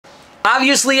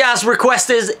Obviously, as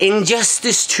requested,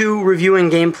 Injustice 2 review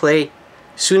and gameplay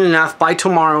soon enough, by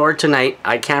tomorrow or tonight.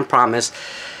 I can't promise.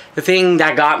 The thing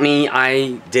that got me,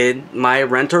 I did my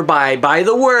rent or buy by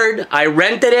the word. I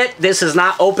rented it. This is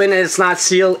not open. It's not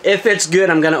sealed. If it's good,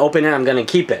 I'm going to open it. I'm going to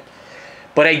keep it.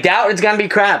 But I doubt it's going to be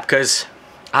crap because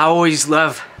I always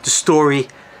love the story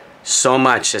so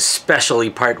much, especially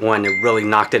part 1. It really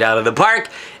knocked it out of the park.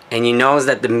 And you know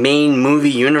that the main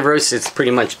movie universe is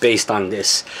pretty much based on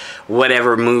this,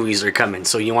 whatever movies are coming.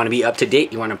 So you want to be up to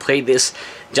date. You want to play this.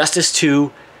 Justice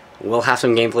 2, we'll have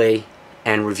some gameplay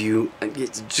and review.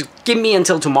 Just give me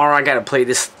until tomorrow. I got to play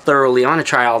this thoroughly. I want to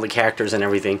try all the characters and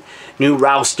everything. New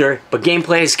roster. But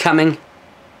gameplay is coming.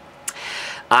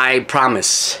 I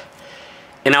promise.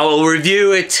 And I will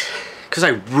review it because I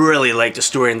really like the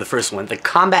story in the first one. The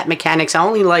combat mechanics, I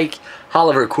only like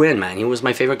Oliver Queen, man. He was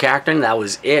my favorite character and that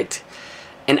was it.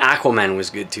 And Aquaman was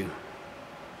good too.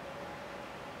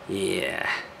 Yeah.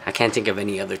 I can't think of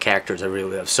any other characters I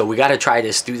really love. So we got to try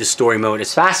this through the story mode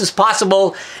as fast as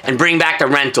possible and bring back the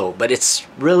rental. But it's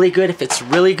really good. If it's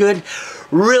really good,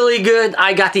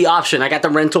 I got the option. I got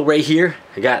the rental right here.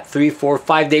 I got 3, 4,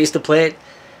 5 days to play it.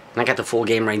 And I got the full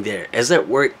game right there. Is it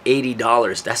worth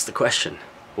 $80? That's the question.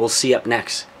 We'll see up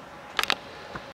next.